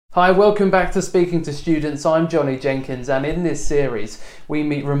Hi, welcome back to Speaking to Students. I'm Johnny Jenkins, and in this series we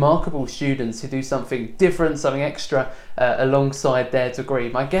meet remarkable students who do something different, something extra alongside their degree.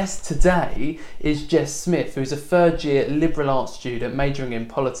 My guest today is Jess Smith, who's a third year liberal arts student majoring in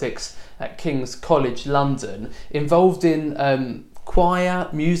politics at King's College London, involved in choir,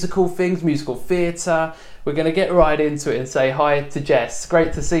 musical things, musical theatre. We're going to get right into it and say hi to Jess.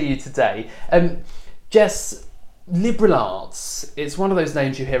 Great to see you today. Jess, liberal arts, it's one of those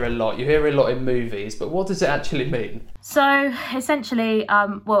names you hear a lot. You hear a lot in movies, but what does it actually mean? So essentially,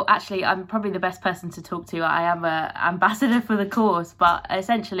 I'm probably the best person to talk to. I am an ambassador for the course, but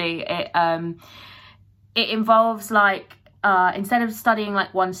essentially it involves instead of studying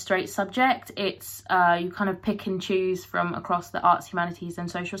like one straight subject, it's you kind of pick and choose from across the arts, humanities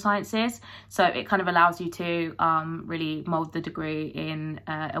and social sciences. So it kind of allows you to really mould the degree in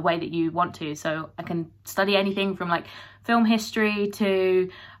a way that you want to. So I can study anything from like film history to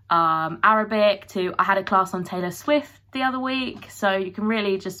Arabic to I had a class on Taylor Swift the other week, so you can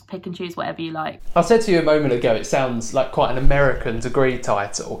really just pick and choose whatever you like. I said to you a moment ago, it sounds like quite an American degree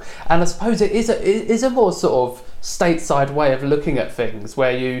title, and I suppose it is a more sort of stateside way of looking at things,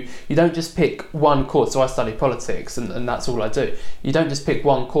 where you don't just pick one course. So I study politics and that's all I do. You don't just pick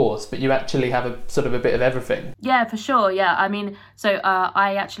one course, but you actually have a sort of a bit of everything. Yeah, for sure. Yeah, I mean, so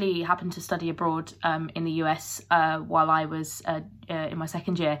I actually happened to study abroad in the US while I was in my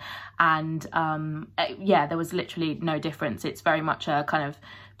second year, and there was literally no difference. It's very much a kind of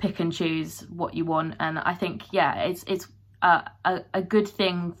pick and choose what you want, and I think it's a good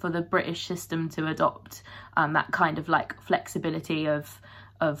thing for the British system to adopt that kind of like flexibility of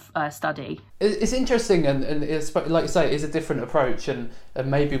study. It's interesting, and it's, like you say, it's a different approach, and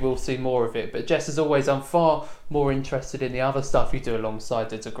maybe we'll see more of it. But Jess, as always, I'm far more interested in the other stuff you do alongside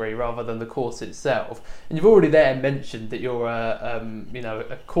the degree rather than the course itself. And you've already there mentioned that you're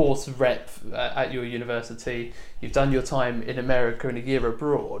a course rep at your university. You've done your time in America and a year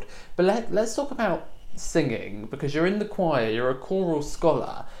abroad. But let's talk about singing, because you're in the choir, you're a choral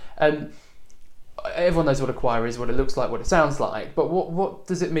scholar. Everyone knows what a choir is, what it looks like, what it sounds like, but what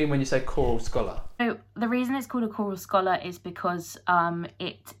does it mean when you say choral scholar? So the reason it's called a choral scholar is because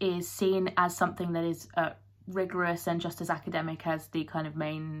it is seen as something that is rigorous and just as academic as the kind of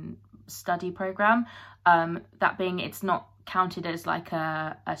main study programme. That being, it's not counted as like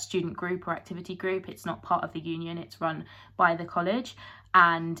a student group or activity group. It's not part of the union. It's run by the college,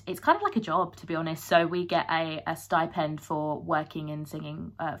 and it's kind of like a job, to be honest. So we get a stipend for working and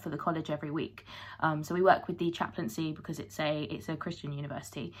singing for the college every week. So we work with the chaplaincy because it's a Christian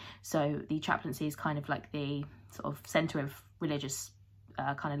university. So the chaplaincy is kind of like the sort of centre of religious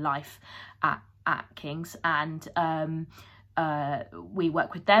kind of life at King's, and we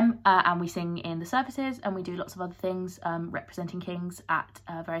work with them and we sing in the services, and we do lots of other things representing King's at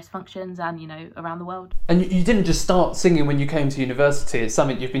various functions and around the world. And you didn't just start singing when you came to university. It's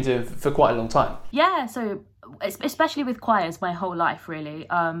something you've been doing for quite a long time. Yeah, so especially with choirs, my whole life really.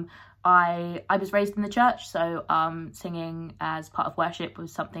 I was raised in the church, so singing as part of worship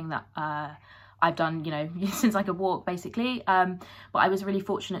was something that I've done, since I could walk, basically. But I was really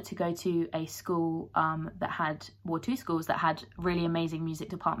fortunate to go to a school two schools that had really amazing music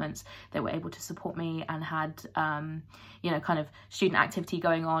departments that were able to support me and had, kind of student activity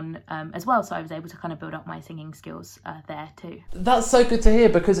going on as well. So I was able to kind of build up my singing skills there too. That's so good to hear,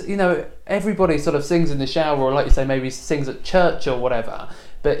 because, everybody sort of sings in the shower, or like you say, maybe sings at church or whatever.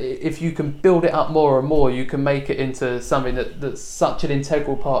 But if you can build it up more and more, you can make it into something that's such an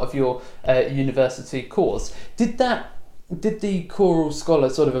integral part of your university course. Did the choral scholar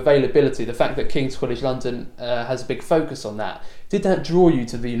sort of availability, the fact that King's College London has a big focus on that, did that draw you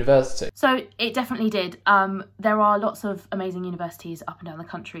to the university? So it definitely did. There are lots of amazing universities up and down the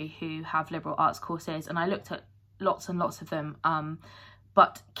country who have liberal arts courses, and I looked at lots and lots of them.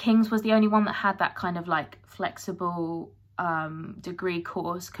 But King's was the only one that had that kind of like flexible degree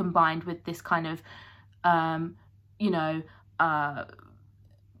course combined with this kind of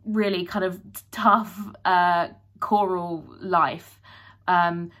really kind of tough choral life,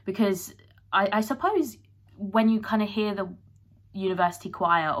 because I suppose when you kind of hear the university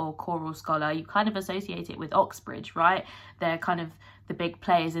choir or choral scholar, you kind of associate it with Oxbridge, right? They're kind of the big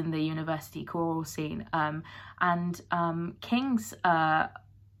players in the university choral scene, and King's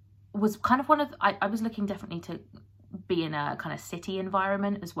was kind of one of I was looking definitely to be in a kind of city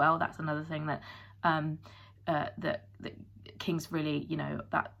environment as well. That's another thing that that King's really,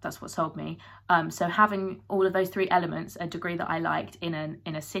 that's what sold me. So having all of those three elements, a degree that I liked in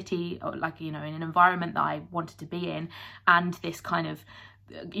a city, or in an environment that I wanted to be in, and this kind of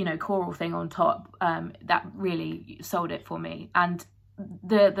choral thing on top, that really sold it for me. And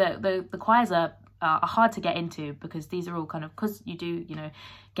the choirs are hard to get into, because these are all kind of, because you do,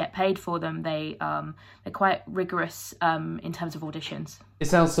 get paid for them, they're quite rigorous in terms of auditions. It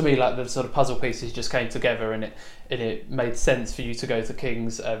sounds to me like the sort of puzzle pieces just came together, and it made sense for you to go to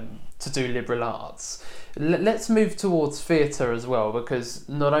King's to do liberal arts. Let's move towards theatre as well, because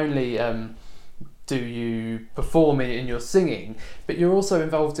not only do you perform in your singing, but you're also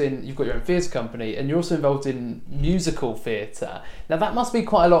involved in, you've got your own theatre company, and you're also involved in musical theatre. Now that must be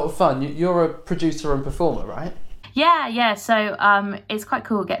quite a lot of fun. You're a producer and performer, right? Yeah. So it's quite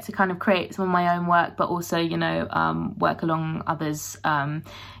cool. Get to kind of create some of my own work, but also, work along others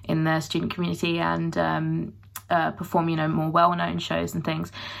in the student community and perform, more well-known shows and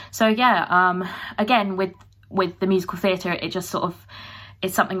things. So again, with the musical theatre, it just sort of,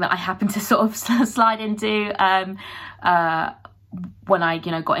 it's something that I happened to sort of slide into when I,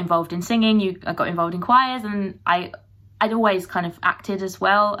 got involved in singing. I got involved in choirs, and I'd always kind of acted as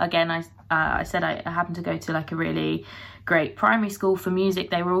well. Again, I said I happened to go to like a really great primary school for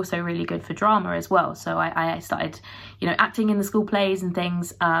music. They were also really good for drama as well. So I started, acting in the school plays and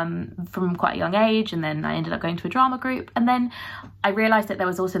things from quite a young age, and then I ended up going to a drama group. And then I realised that there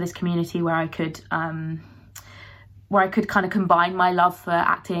was also this community where I could kind of combine my love for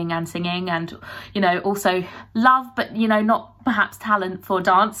acting and singing, and also love, but not perhaps talent for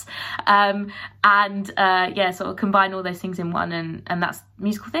dance, sort of combine all those things in one, and that's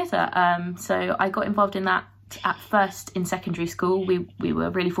musical theatre. So I got involved in that at first in secondary school. We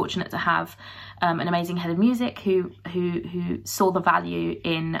were really fortunate to have an amazing head of music who saw the value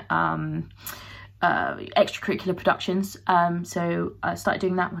in extracurricular productions. So I started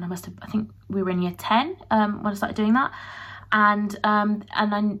doing that when I think we were in year 10 when I started doing that, and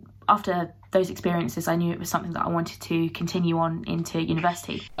then after those experiences, I knew it was something that I wanted to continue on into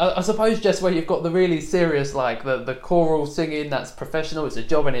university. I suppose, Jess, where you've got the really serious, like the choral singing, that's professional, it's a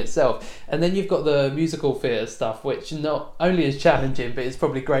job in itself, and then you've got the musical theatre stuff, which not only is challenging, but it's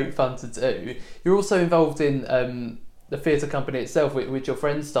probably great fun to do. You're also involved in the theatre company itself, which your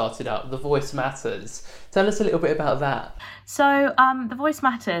friends started up, The Voice Matters. Tell us a little bit about that. So The Voice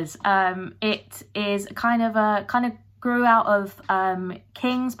Matters, it is kind of grew out of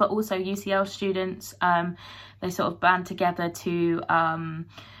King's, but also UCL students. They sort of band together to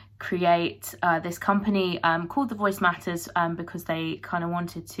create this company called The Voice Matters, because they kind of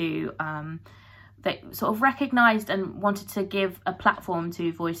wanted to, they sort of recognised and wanted to give a platform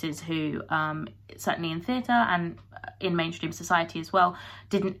to voices who, certainly in theatre and in mainstream society as well,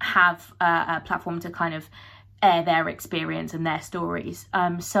 didn't have a platform to kind of air their experience and their stories.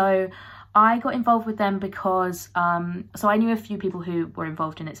 So I got involved with them because so I knew a few people who were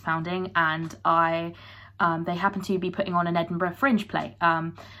involved in its founding, and they happened to be putting on an Edinburgh Fringe play.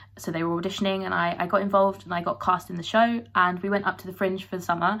 So they were auditioning, and I got involved, and I got cast in the show, and we went up to the Fringe for the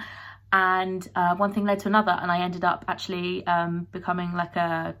summer, and one thing led to another, and I ended up actually becoming like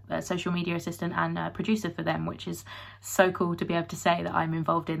a social media assistant and a producer for them, which is so cool to be able to say that I'm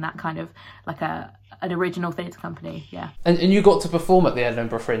involved in that kind of like an original theatre company. Yeah. And you got to perform at the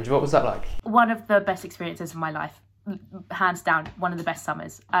Edinburgh Fringe. What was that like? One of the best experiences of my life, hands down, one of the best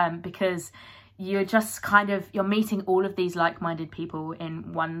summers, because you're just you're meeting all of these like-minded people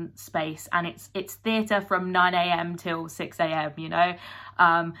in one space, and it's theatre from 9 a.m. till 6 a.m,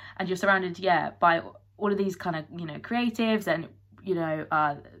 and you're surrounded, by all of these kind of, creatives, and,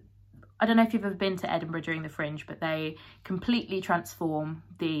 I don't know if you've ever been to Edinburgh during the Fringe, but they completely transform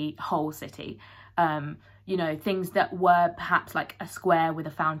the whole city. Things that were perhaps like a square with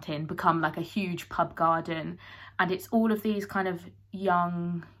a fountain become like a huge pub garden, and it's all of these kind of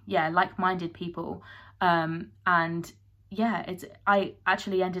young, like-minded people. I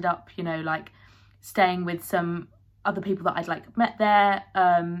actually ended up, staying with some other people that I'd met there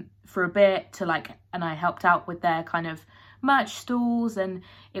for a bit and I helped out with their kind of merch stalls, and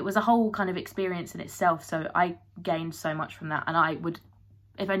it was a whole kind of experience in itself. So I gained so much from that, and I would,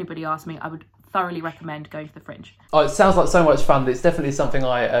 if anybody asked me, I would thoroughly recommend going to the Fringe. Oh, it sounds like so much fun. It's definitely something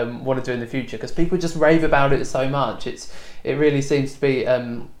I want to do in the future, because people just rave about it so much. It really seems to be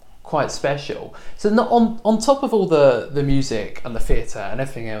quite special. So not on top of all the music and the theatre and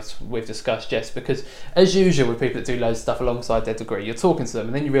everything else we've discussed, Jess, because as usual with people that do loads of stuff alongside their degree, you're talking to them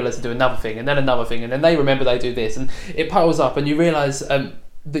and then you realise they do another thing and then another thing, and then they remember they do this, and it piles up, and you realise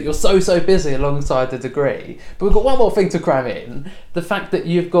that you're so busy alongside the degree. But we've got one more thing to cram in: the fact that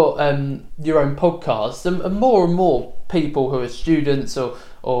you've got your own podcast, and more people who are students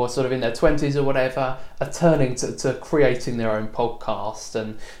or sort of in their 20s or whatever are turning to creating their own podcast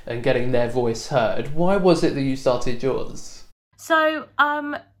and getting their voice heard. Why was it that you started yours? So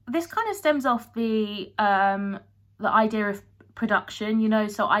this kind of stems off the idea of production, you know,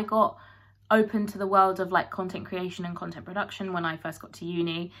 so I got open to the world of like content creation and content production when I first got to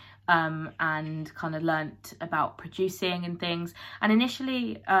uni, and kind of learnt about producing and things. And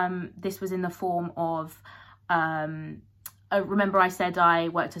initially this was in the form of remember I said I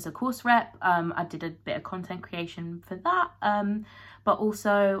worked as a course rep. I did a bit of content creation for that, but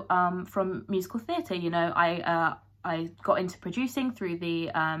also from musical theatre, you know, I got into producing through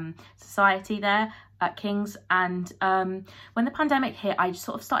the society there at King's. And when the pandemic hit, I just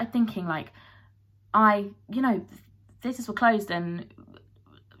sort of started thinking like, you know, theatres were closed and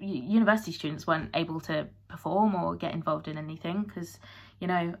university students weren't able to perform or get involved in anything because, you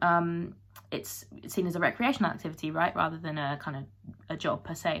know, it's seen as a recreational activity, right, rather than a kind of a job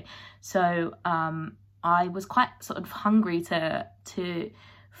per se. So I was quite sort of hungry to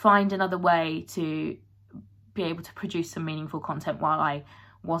find another way to be able to produce some meaningful content while I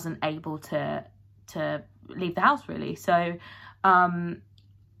wasn't able to leave the house, really. So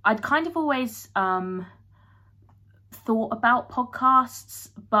I'd kind of always thought about podcasts,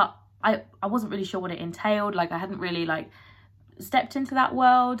 but I wasn't really sure what it entailed. Like I hadn't really like stepped into that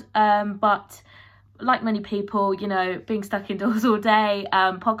world, but like many people, you know, being stuck indoors all day,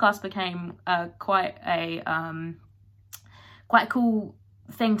 podcasts became quite a cool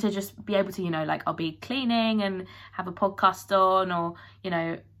thing to just be able to, you know, like I'll be cleaning and have a podcast on, or, you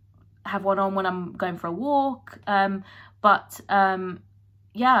know, have one on when I'm going for a walk.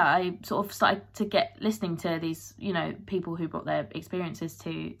 Yeah, I sort of started to get listening to these, you know, people who brought their experiences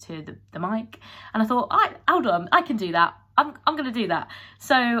to the mic, and I thought, hold on, I can do that. I'm going to do that.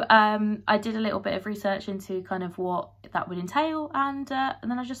 So I did a little bit of research into kind of what that would entail, and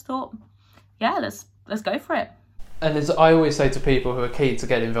then I just thought, yeah, let's go for it. And as I always say to people who are keen to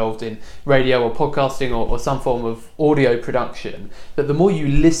get involved in radio or podcasting or some form of audio production, that the more you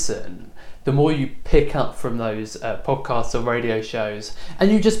listen, the more you pick up from those podcasts or radio shows,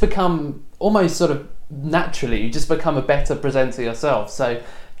 and you just become almost sort of naturally, you just become a better presenter yourself. So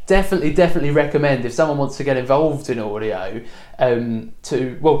definitely recommend, if someone wants to get involved in audio,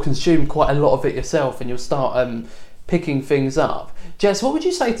 to consume quite a lot of it yourself, and you'll start picking things up. Jess, what would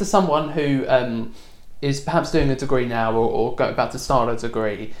you say to someone who is perhaps doing a degree now or about to start a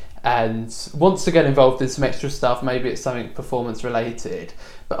degree and wants to get involved in some extra stuff? Maybe it's something performance related,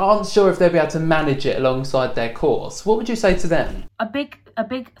 but aren't sure if they'll be able to manage it alongside their course? What would you say to them? A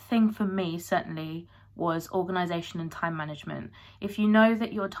big thing for me certainly was organisation and time management. If you know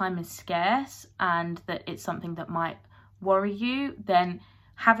that your time is scarce and that it's something that might worry you, then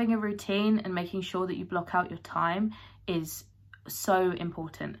having a routine and making sure that you block out your time is so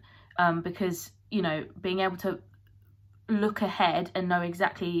important, because, you know, being able to look ahead and know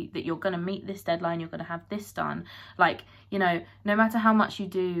exactly that you're going to meet this deadline, you're going to have this done. Like, you know, no matter how much you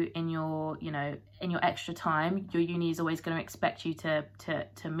do in your, you know, in your extra time, your uni is always going to expect you to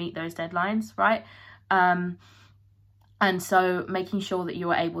meet those deadlines, right? And so making sure that you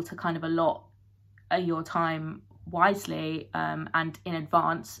are able to kind of allot your time wisely, and in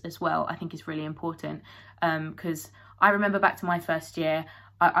advance as well, I think is really important. Because I remember back to my first year,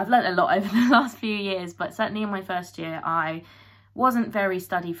 I've learned a lot over the last few years, but certainly in my first year, I wasn't very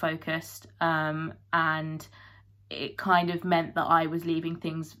study focused, and it kind of meant that I was leaving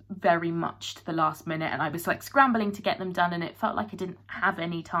things very much to the last minute, and I was like scrambling to get them done, and it felt like I didn't have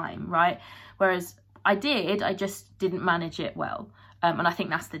any time, right? Whereas I just didn't manage it well, and I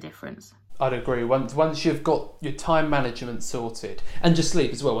think that's the difference. I'd agree. Once you've got your time management sorted, and your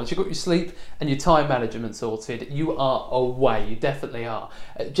sleep as well, once you've got your sleep and your time management sorted, you are away. You definitely are.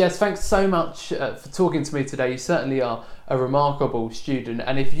 Jess, thanks so much for talking to me today. You certainly are a remarkable student.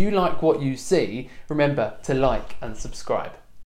 And if you like what you see, remember to like and subscribe.